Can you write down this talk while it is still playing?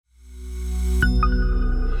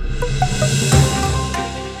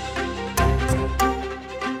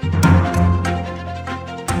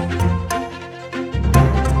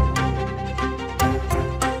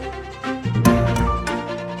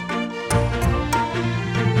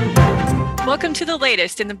Welcome to the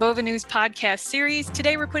latest in the Bova News podcast series.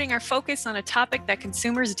 Today we're putting our focus on a topic that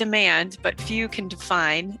consumers demand, but few can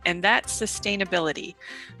define, and that's sustainability.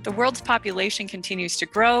 The world's population continues to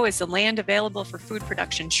grow as the land available for food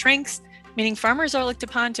production shrinks, meaning farmers are looked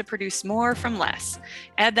upon to produce more from less.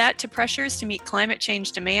 Add that to pressures to meet climate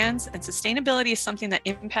change demands, and sustainability is something that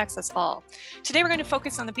impacts us all. Today we're going to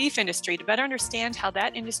focus on the beef industry to better understand how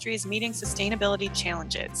that industry is meeting sustainability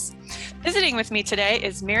challenges. Visiting with me today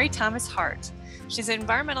is Mary Thomas Hart. She's an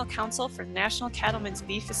environmental counsel for the National Cattlemen's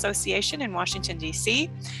Beef Association in Washington, D.C.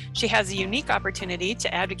 She has a unique opportunity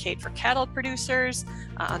to advocate for cattle producers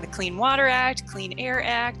on the Clean Water Act, Clean Air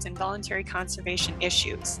Act, and voluntary conservation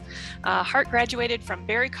issues. Hart graduated from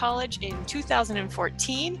Berry College in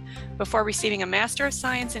 2014 before receiving a Master of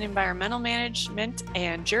Science in Environmental Management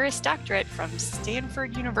and Juris Doctorate from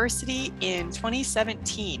Stanford University in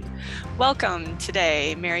 2017. Welcome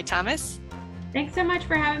today, Mary Thomas. Thanks so much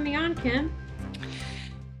for having me on, Kim.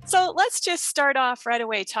 So let's just start off right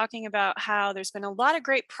away talking about how there's been a lot of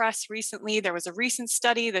great press recently. There was a recent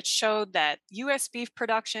study that showed that U.S. beef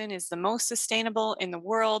production is the most sustainable in the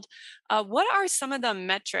world. What are some of the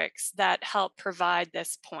metrics that help provide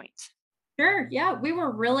this point? Sure. Yeah, we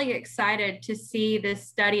were really excited to see this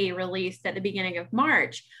study released at the beginning of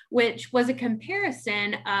March, which was a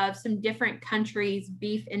comparison of some different countries'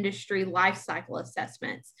 beef industry life cycle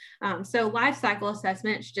assessments. So life cycle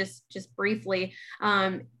assessments, just briefly,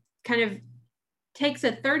 kind of takes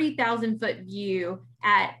a 30,000 foot view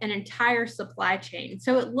at an entire supply chain.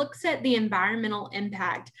 So it looks at the environmental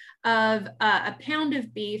impact of a pound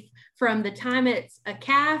of beef from the time it's a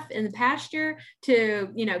calf in the pasture to,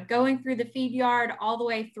 going through the feed yard all the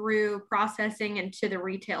way through processing and to the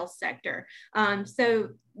retail sector. So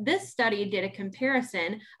this study did a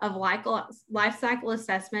comparison of life cycle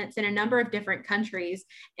assessments in a number of different countries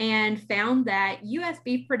and found that U.S.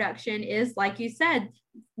 beef production is, like you said,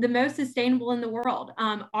 the most sustainable in the world.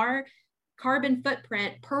 Our carbon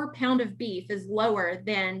footprint per pound of beef is lower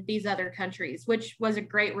than these other countries, which was a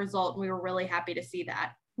great result. And we were really happy to see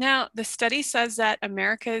that. Now, the study says that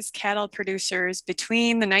America's cattle producers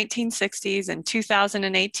between the 1960s and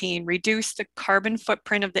 2018 reduced the carbon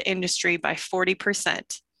footprint of the industry by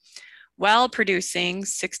 40%, while producing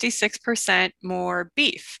 66% more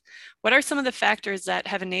beef. What are some of the factors that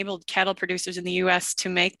have enabled cattle producers in the U.S. to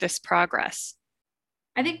make this progress?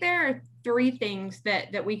 I think there are three things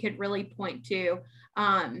that we could really point to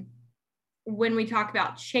when we talk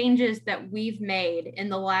about changes that we've made in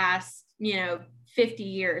the last, 50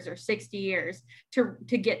 years or 60 years to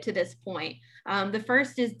get to this point. The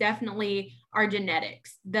first is definitely our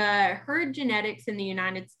genetics. The herd genetics in the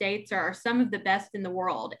United States are some of the best in the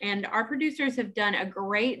world. And our producers have done a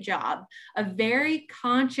great job of very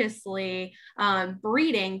consciously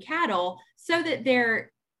breeding cattle so that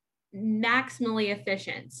they're maximally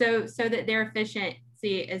efficient, so that their efficiency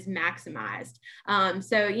is maximized.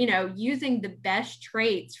 So, using the best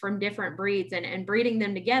traits from different breeds and breeding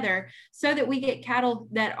them together so that we get cattle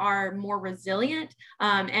that are more resilient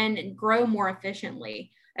and grow more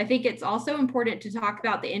efficiently. I think it's also important to talk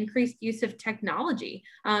about the increased use of technology.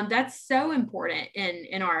 That's so important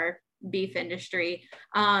in our beef industry.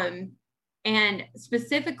 And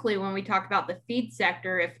specifically, when we talk about the feed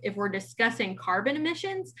sector, if we're discussing carbon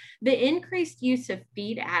emissions, the increased use of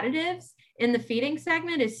feed additives in the feeding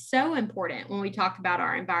segment is so important when we talk about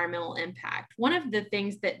our environmental impact. One of the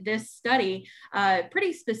things that this study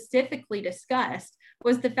pretty specifically discussed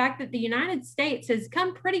was the fact that the United States has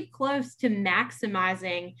come pretty close to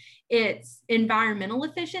maximizing its environmental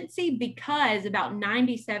efficiency because about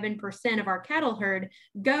 97% of our cattle herd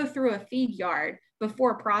go through a feed yard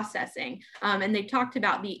before processing. And they talked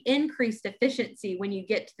about the increased efficiency when you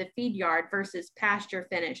get to the feed yard versus pasture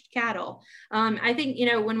finished cattle. I think,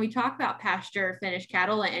 when we talk about pasture finished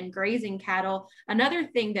cattle and grazing cattle, another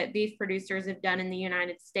thing that beef producers have done in the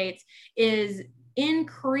United States is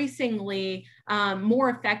increasingly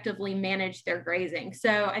more effectively manage their grazing.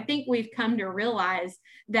 So I think we've come to realize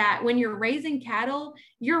that when you're raising cattle,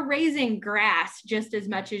 you're raising grass just as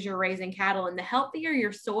much as you're raising cattle. And the healthier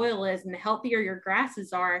your soil is and the healthier your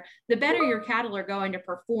grasses are, the better your cattle are going to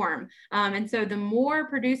perform. And so the more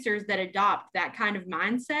producers that adopt that kind of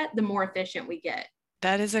mindset, the more efficient we get.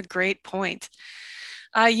 That is a great point.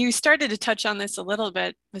 You started to touch on this a little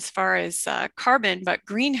bit as far as carbon, but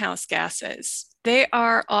greenhouse gases. They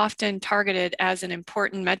are often targeted as an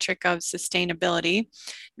important metric of sustainability.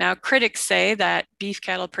 Now, critics say that beef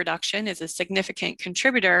cattle production is a significant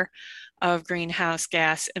contributor of greenhouse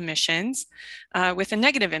gas emissions with a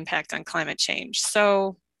negative impact on climate change.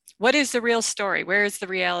 So what is the real story? Where is the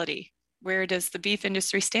reality? Where does the beef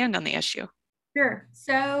industry stand on the issue? Sure.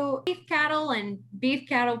 So beef cattle and beef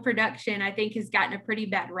cattle production, I think, has gotten a pretty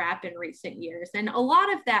bad rap in recent years. And a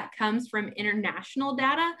lot of that comes from international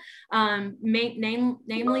data,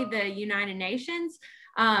 namely the United Nations.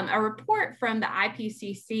 A report from the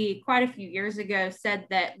IPCC quite a few years ago said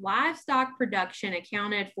that livestock production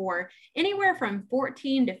accounted for anywhere from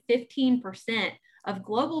 14 to 15% of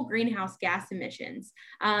global greenhouse gas emissions.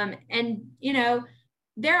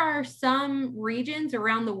 There are some regions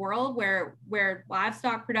around the world where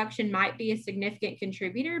livestock production might be a significant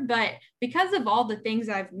contributor, but because of all the things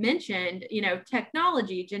I've mentioned,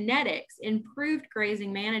 technology, genetics, improved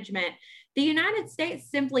grazing management, the United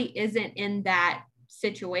States simply isn't in that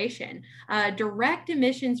situation. Direct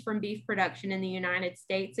emissions from beef production in the United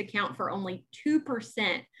States account for only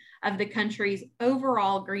 2% of the country's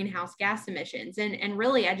overall greenhouse gas emissions. And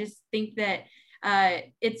really, I just think that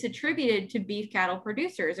it's attributed to beef cattle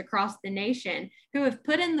producers across the nation who have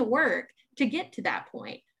put in the work to get to that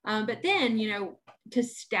point. But then, to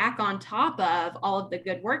stack on top of all of the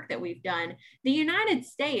good work that we've done, the United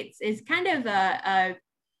States is kind of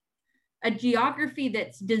a geography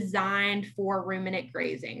that's designed for ruminant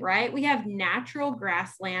grazing, right? We have natural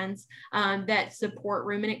grasslands that support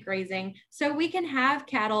ruminant grazing, so we can have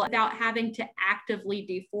cattle without having to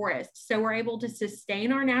actively deforest. So we're able to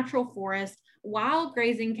sustain our natural forest while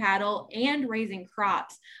grazing cattle and raising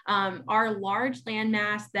crops. Our large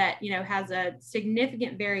landmass that has a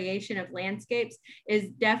significant variation of landscapes is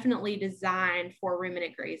definitely designed for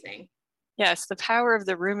ruminant grazing. Yes, the power of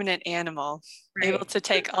the ruminant animal, right. Able to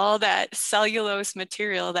take all that cellulose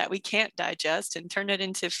material that we can't digest and turn it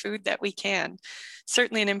into food that we can.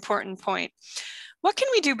 Certainly an important point. What can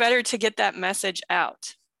we do better to get that message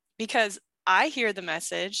out? Because I hear the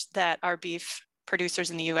message that our beef producers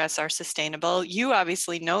in the US are sustainable. You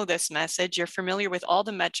obviously know this message. You're familiar with all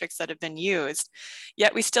the metrics that have been used,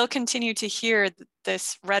 yet we still continue to hear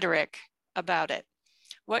this rhetoric about it.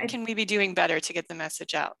 What can we be doing better to get the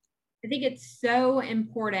message out? I think it's so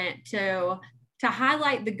important to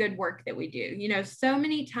highlight the good work that we do. So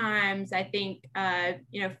many times I think,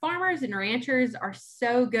 farmers and ranchers are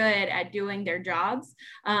so good at doing their jobs,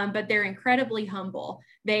 but they're incredibly humble.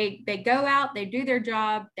 They go out, they do their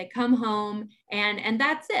job, they come home, and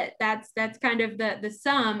that's it. That's kind of the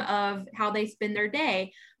sum of how they spend their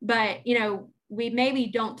day. But, we maybe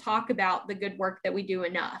don't talk about the good work that we do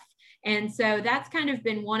enough. And so that's kind of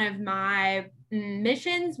been one of my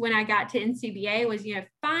missions when I got to NCBA was,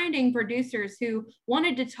 finding producers who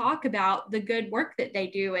wanted to talk about the good work that they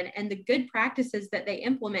do and the good practices that they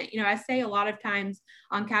implement. I say a lot of times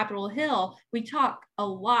on Capitol Hill, we talk a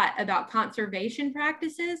lot about conservation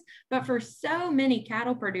practices, but for so many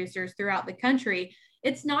cattle producers throughout the country,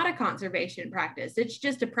 it's not a conservation practice. It's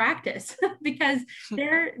just a practice because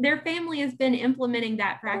their family has been implementing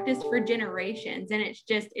that practice for generations. And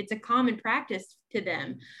it's a common practice to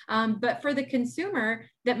them. But for the consumer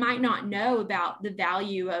that might not know about the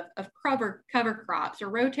value of cover crops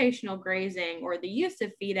or rotational grazing or the use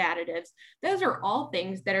of feed additives, those are all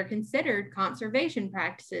things that are considered conservation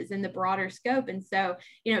practices in the broader scope. And so,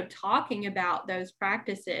 talking about those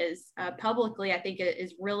practices publicly, I think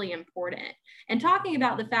is really important. And talking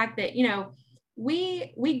about the fact that,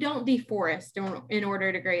 we don't deforest in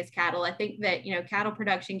order to graze cattle. I think that, cattle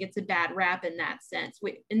production gets a bad rap in that sense.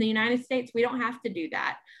 In the United States, we don't have to do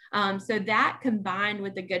that. So that combined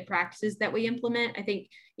with the good practices that we implement, I think,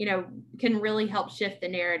 can really help shift the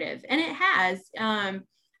narrative. And it has.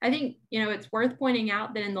 I think, it's worth pointing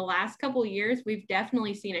out that in the last couple of years, we've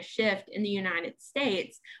definitely seen a shift in the United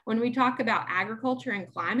States. When we talk about agriculture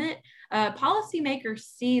and climate, policymakers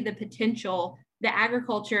see the potential that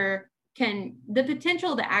agriculture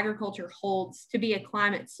holds to be a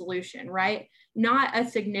climate solution, right? Not a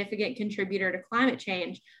significant contributor to climate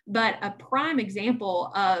change, but a prime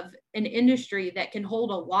example of an industry that can hold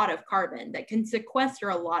a lot of carbon, that can sequester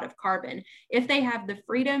a lot of carbon if they have the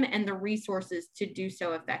freedom and the resources to do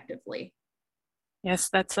so effectively. Yes,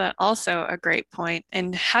 that's also a great point.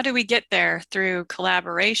 And how do we get there? Through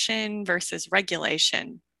collaboration versus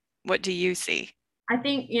regulation? What do you see? I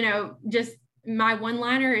think, just my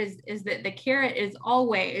one-liner is that the carrot is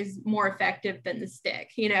always more effective than the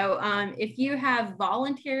stick. If you have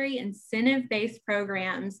voluntary incentive-based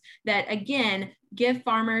programs that, again, give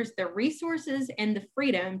farmers the resources and the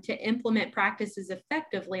freedom to implement practices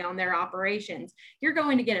effectively on their operations, you're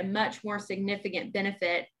going to get a much more significant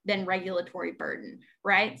benefit than regulatory burden,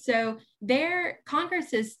 right? So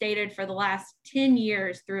Congress has stated for the last 10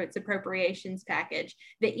 years through its appropriations package,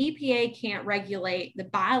 the EPA can't regulate the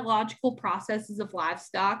biological processes of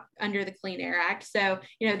livestock under the Clean Air Act. So,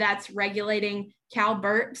 that's regulating cow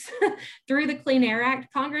burps through the Clean Air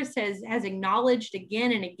Act, Congress has acknowledged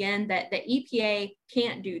again and again that the EPA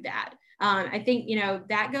can't do that. I think,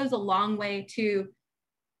 that goes a long way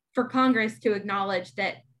for Congress to acknowledge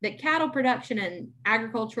that cattle production and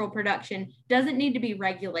agricultural production doesn't need to be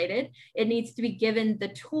regulated. It needs to be given the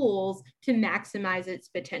tools to maximize its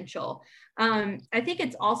potential. I think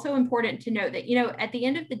it's also important to note that, at the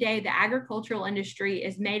end of the day, the agricultural industry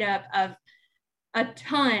is made up of a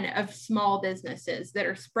ton of small businesses that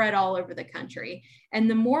are spread all over the country. And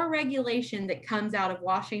the more regulation that comes out of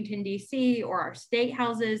Washington, D.C. or our state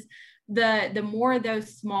houses, the more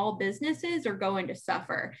those small businesses are going to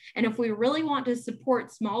suffer. And if we really want to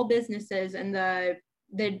support small businesses and the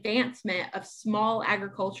advancement of small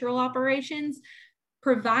agricultural operations,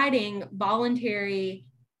 providing voluntary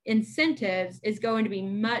incentives is going to be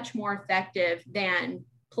much more effective than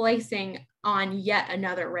placing on yet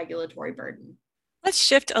another regulatory burden. Let's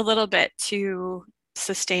shift a little bit to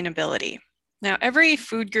sustainability. Now, every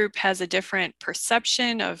food group has a different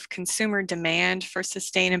perception of consumer demand for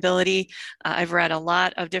sustainability. I've read a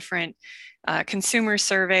lot of different consumer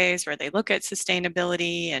surveys where they look at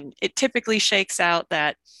sustainability, and it typically shakes out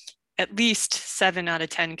that at least 7 out of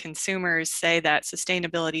 10 consumers say that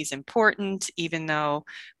sustainability is important, even though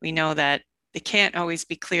we know that it can't always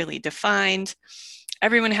be clearly defined.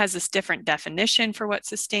 Everyone has this different definition for what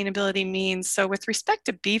sustainability means. So with respect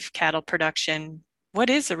to beef cattle production, what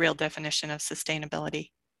is the real definition of sustainability?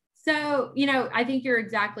 So, I think you're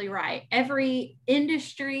exactly right. Every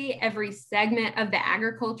industry, every segment of the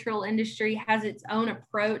agricultural industry has its own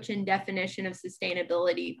approach and definition of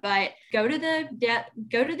sustainability. But go to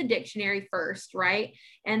the dictionary first, right?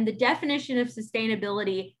 And the definition of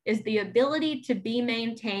sustainability is the ability to be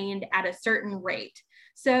maintained at a certain rate.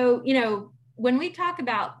 So, when we talk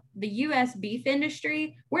about the U.S. beef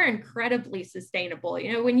industry, we're incredibly sustainable.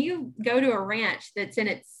 When you go to a ranch that's in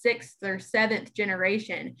its 6th or 7th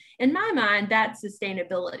generation, in my mind, that's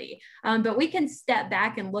sustainability. But we can step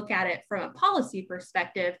back and look at it from a policy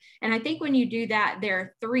perspective. And I think when you do that, there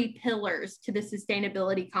are 3 pillars to the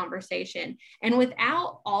sustainability conversation. And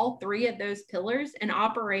without all 3 of those pillars, an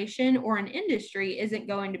operation or an industry isn't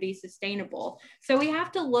going to be sustainable. So we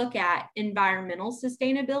have to look at environmental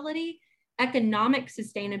sustainability, economic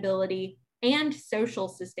sustainability, and social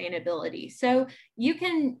sustainability. So you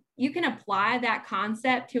can apply that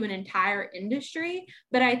concept to an entire industry,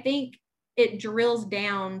 but I think it drills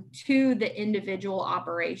down to the individual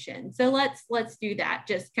operation. So let's do that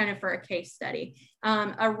just kind of for a case study.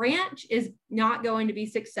 A ranch is not going to be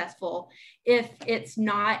successful if it's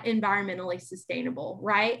not environmentally sustainable,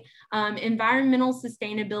 right? Environmental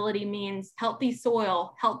sustainability means healthy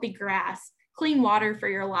soil, healthy grass, clean water for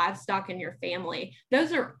your livestock and your family.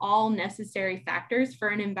 Those are all necessary factors for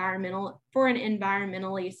an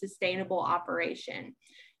environmentally sustainable operation.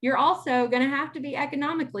 You're also going to have to be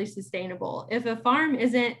economically sustainable. If a farm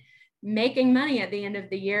isn't making money at the end of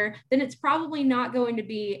the year, then it's probably not going to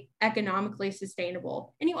be economically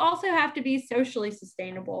sustainable. And you also have to be socially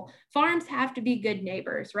sustainable. Farms have to be good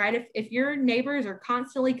neighbors, right? If your neighbors are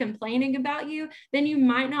constantly complaining about you, then you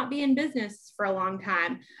might not be in business for a long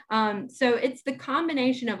time. So it's the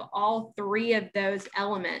combination of all 3 of those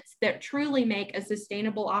elements that truly make a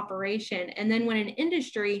sustainable operation. And then when an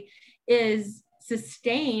industry is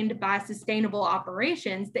sustained by sustainable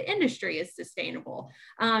operations, the industry is sustainable.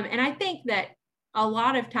 And I think that a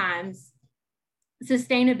lot of times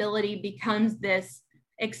sustainability becomes this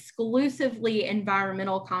exclusively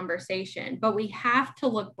environmental conversation, but we have to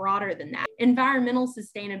look broader than that. Environmental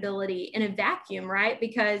sustainability in a vacuum, right?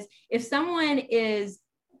 Because if someone is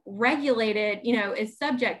regulated, is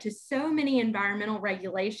subject to so many environmental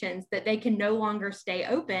regulations that they can no longer stay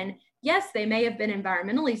open, yes, they may have been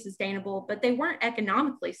environmentally sustainable, but they weren't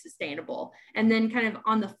economically sustainable. And then kind of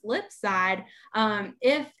on the flip side,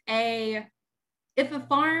 if a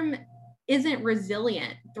farm isn't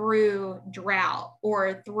resilient through drought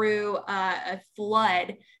or through a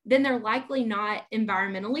flood, then they're likely not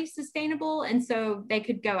environmentally sustainable. And so they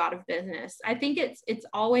could go out of business. I think it's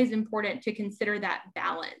always important to consider that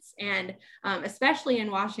balance. And especially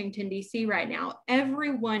in Washington, D.C. right now,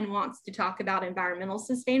 everyone wants to talk about environmental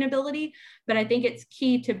sustainability, but I think it's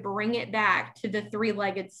key to bring it back to the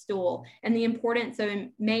 3-legged stool and the importance of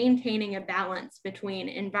maintaining a balance between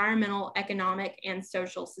environmental, economic, and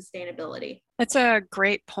social sustainability. That's a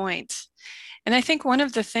great point. And I think one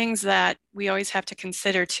of the things that we always have to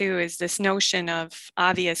consider too is this notion of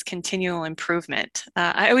obvious continual improvement.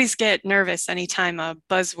 I always get nervous anytime a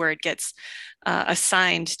buzzword gets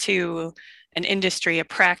assigned to an industry, a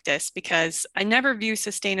practice, because I never view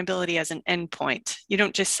sustainability as an endpoint. You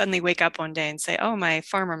don't just suddenly wake up one day and say, oh, my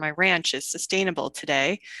farm or my ranch is sustainable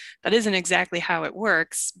today. That isn't exactly how it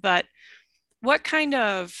works. But what kind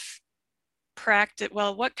of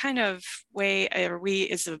what kind of way are we,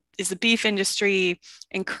 is the beef industry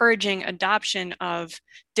encouraging adoption of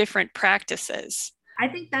different practices? I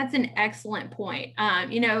think that's an excellent point.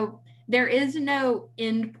 There is no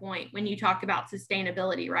end point when you talk about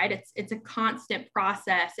sustainability, right? It's a constant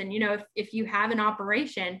process. And if you have an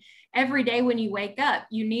operation, every day when you wake up,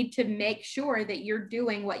 you need to make sure that you're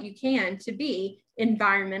doing what you can to be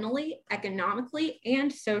environmentally, economically,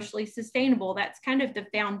 and socially sustainable. That's kind of the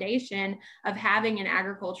foundation of having an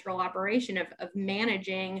agricultural operation, of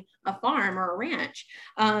managing a farm or a ranch.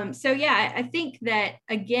 So yeah, I think that,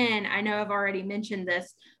 again, I know I've already mentioned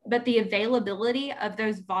this, but the availability of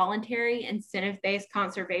those voluntary incentive-based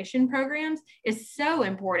conservation programs is so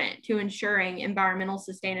important to ensuring environmental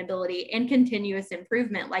sustainability and continuous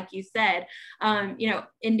improvement. Like you said,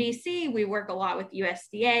 in DC, we work a lot with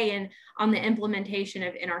USDA and on the implementation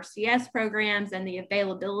of NRCS programs and the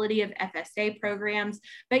availability of FSA programs.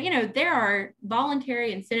 But, there are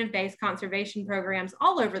voluntary incentive-based conservation programs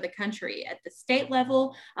all over the country at the state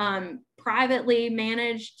level, privately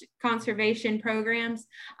managed conservation programs.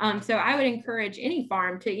 So I would encourage any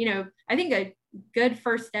farm to, I think a good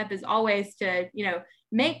first step is always to,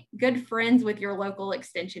 make good friends with your local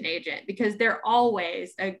extension agent, because they're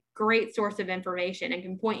always a great source of information and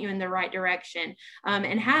can point you in the right direction,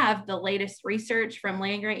 and have the latest research from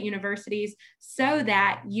land-grant universities so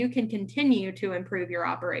that you can continue to improve your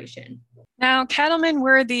operation. Now, cattlemen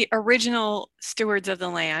were the original stewards of the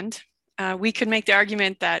land. We could make the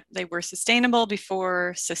argument that they were sustainable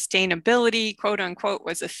before sustainability, quote unquote,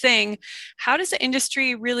 was a thing. How does the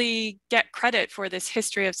industry really get credit for this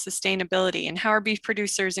history of sustainability? And how are beef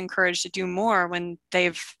producers encouraged to do more when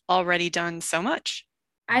they've already done so much?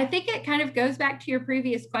 I think it kind of goes back to your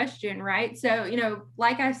previous question, right? So,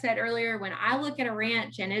 like I said earlier, when I look at a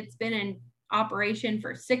ranch and it's been in operation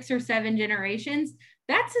for 6 or 7 generations,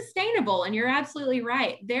 that's sustainable. And you're absolutely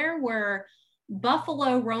right. There were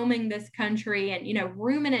buffalo roaming this country and,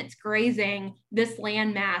 ruminants grazing this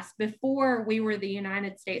landmass before we were the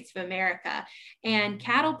United States of America. And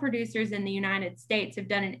cattle producers in the United States have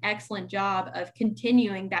done an excellent job of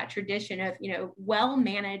continuing that tradition of,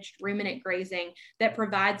 well-managed ruminant grazing that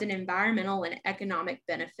provides an environmental and economic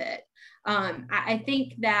benefit. I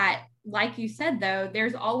think that, like you said, though,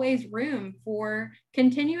 there's always room for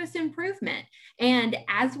continuous improvement. And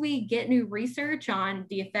as we get new research on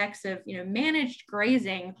the effects of, managed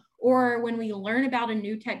grazing, or when we learn about a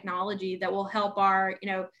new technology that will help our,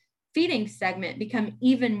 feeding segment become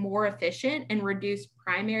even more efficient and reduce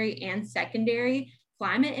primary and secondary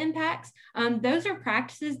climate impacts, those are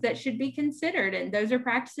practices that should be considered. And those are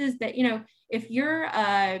practices that, if you're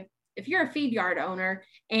a feed yard owner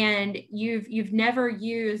and you've never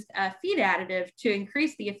used a feed additive to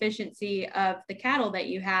increase the efficiency of the cattle that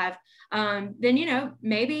you have, then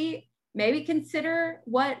maybe consider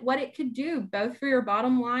what it could do both for your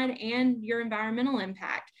bottom line and your environmental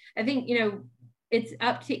impact. I think it's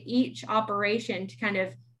up to each operation to kind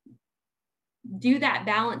of do that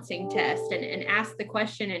balancing test and ask the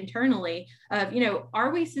question internally of,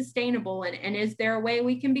 are we sustainable, and is there a way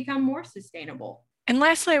we can become more sustainable? And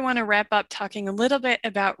lastly, I want to wrap up talking a little bit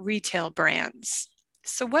about retail brands.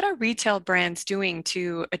 So what are retail brands doing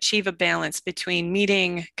to achieve a balance between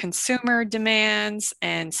meeting consumer demands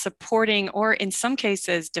and supporting, or in some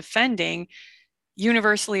cases, defending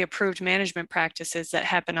universally approved management practices that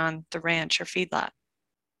happen on the ranch or feedlot?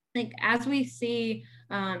 I think as we see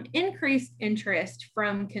increased interest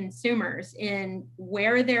from consumers in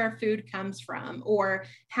where their food comes from or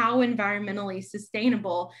how environmentally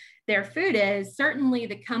sustainable their food is, certainly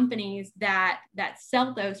the companies that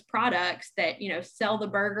sell those products, that sell the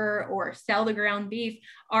burger or sell the ground beef,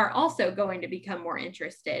 are also going to become more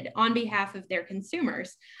interested on behalf of their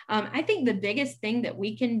consumers. I think the biggest thing that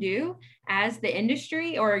we can do as the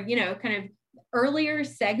industry, or kind of earlier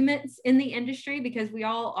segments in the industry, because we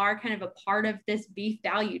all are kind of a part of this beef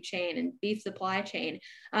value chain and beef supply chain,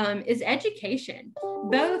 is education,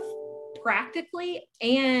 both practically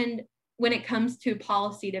and when it comes to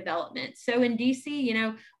policy development. So in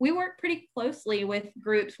DC, we work pretty closely with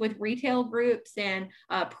groups, with retail groups and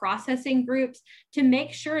processing groups, to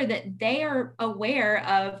make sure that they are aware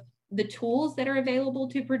of the tools that are available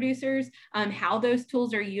to producers, how those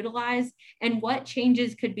tools are utilized, and what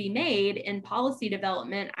changes could be made in policy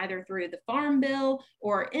development, either through the Farm Bill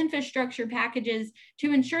or infrastructure packages,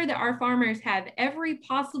 to ensure that our farmers have every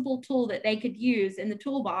possible tool that they could use in the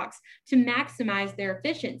toolbox to maximize their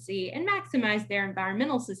efficiency and maximize their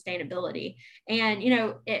environmental sustainability. And,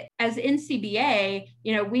 as NCBA,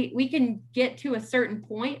 we can get to a certain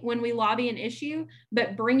point when we lobby an issue,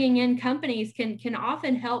 but bringing in companies can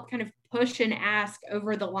often help kind of push and ask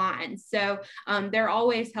over the line. So they're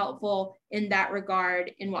always helpful in that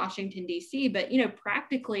regard in Washington, D.C. But,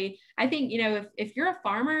 practically, I think, if you're a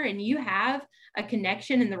farmer and you have a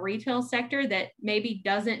connection in the retail sector that maybe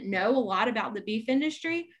doesn't know a lot about the beef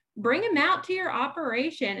industry, bring them out to your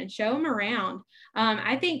operation and show them around.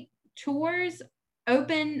 I think tours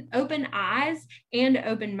open eyes and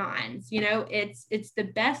open minds. It's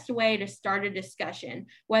the best way to start a discussion,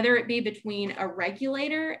 whether it be between a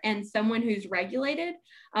regulator and someone who's regulated,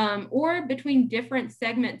 or between different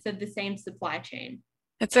segments of the same supply chain.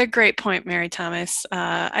 That's a great point, Mary Thomas.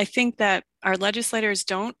 I think that our legislators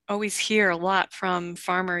don't always hear a lot from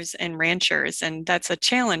farmers and ranchers, and that's a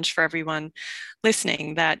challenge for everyone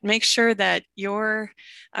listening. That make sure that your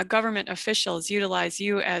government officials utilize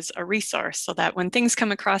you as a resource, so that when things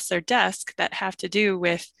come across their desk that have to do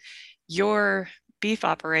with your beef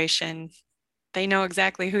operation, they know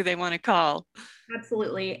exactly who they want to call.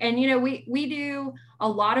 Absolutely. And, we do a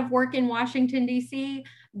lot of work in Washington, D.C.,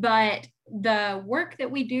 but the work that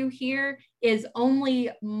we do here is only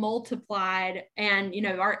multiplied, and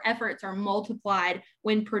our efforts are multiplied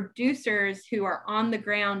when producers who are on the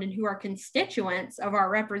ground and who are constituents of our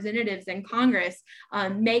representatives in Congress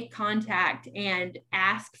make contact and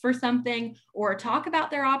ask for something, or talk about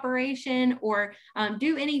their operation, or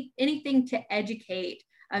do anything to educate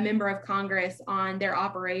a member of Congress on their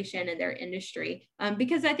operation and their industry,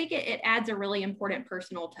 because I think it adds a really important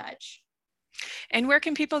personal touch. And where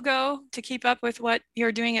can people go to keep up with what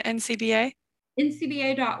you're doing at NCBA?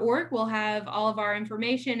 NCBA.org will have all of our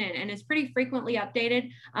information, and is pretty frequently updated.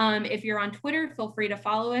 If you're on Twitter, feel free to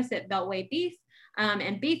follow us at Beltway Beef,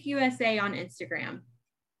 and Beef USA on Instagram.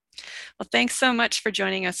 Well, thanks so much for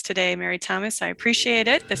joining us today, Mary Thomas. I appreciate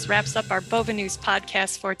it. This wraps up our Bova News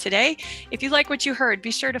podcast for today. If you like what you heard,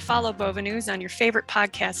 be sure to follow Bova News on your favorite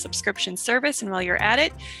podcast subscription service. And while you're at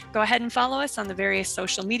it, go ahead and follow us on the various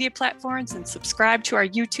social media platforms and subscribe to our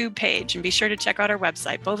YouTube page. And be sure to check out our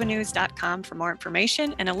website, bovanews.com, for more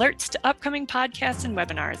information and alerts to upcoming podcasts and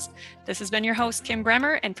webinars. This has been your host, Kim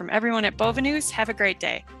Bremer, and from everyone at Bova News, have a great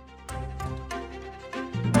day.